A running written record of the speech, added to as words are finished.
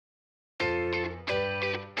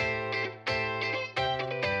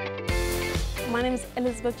My name is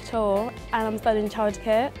Elizabeth Cho and I'm studying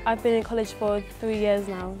childcare. I've been in college for 3 years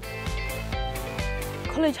now.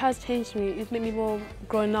 College has changed me. It's made me more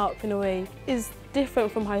grown up in a way. It's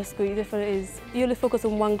different from high school. You only focus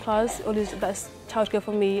on one class, that's childcare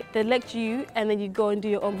for me. They lecture you and then you go and do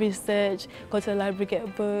your own research, go to the library, get a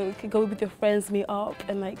book, go with your friends, meet up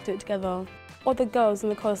and do it together. All the girls in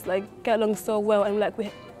the course get along so well and we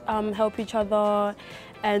help each other,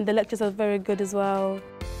 and the lectures are very good as well.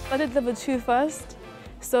 I did level 2 first,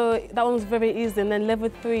 so that one was very easy, and then level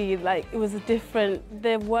 3, it was different.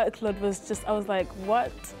 The workload was just, I was like,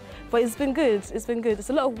 what? But it's been good, it's been good. It's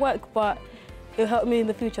a lot of work, but it'll help me in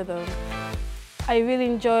the future though. I really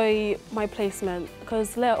enjoy my placement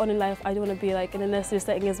because later on in life I do want to be in a nursery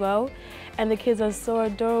setting as well, and the kids are so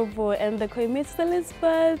adorable and they're calling me Miss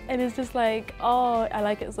Elizabeth, and it's just oh, I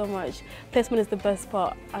like it so much. Placement is the best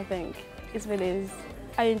part, I think. It really is.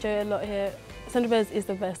 I enjoy it a lot here. St. Bed's is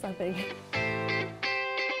the best, I think.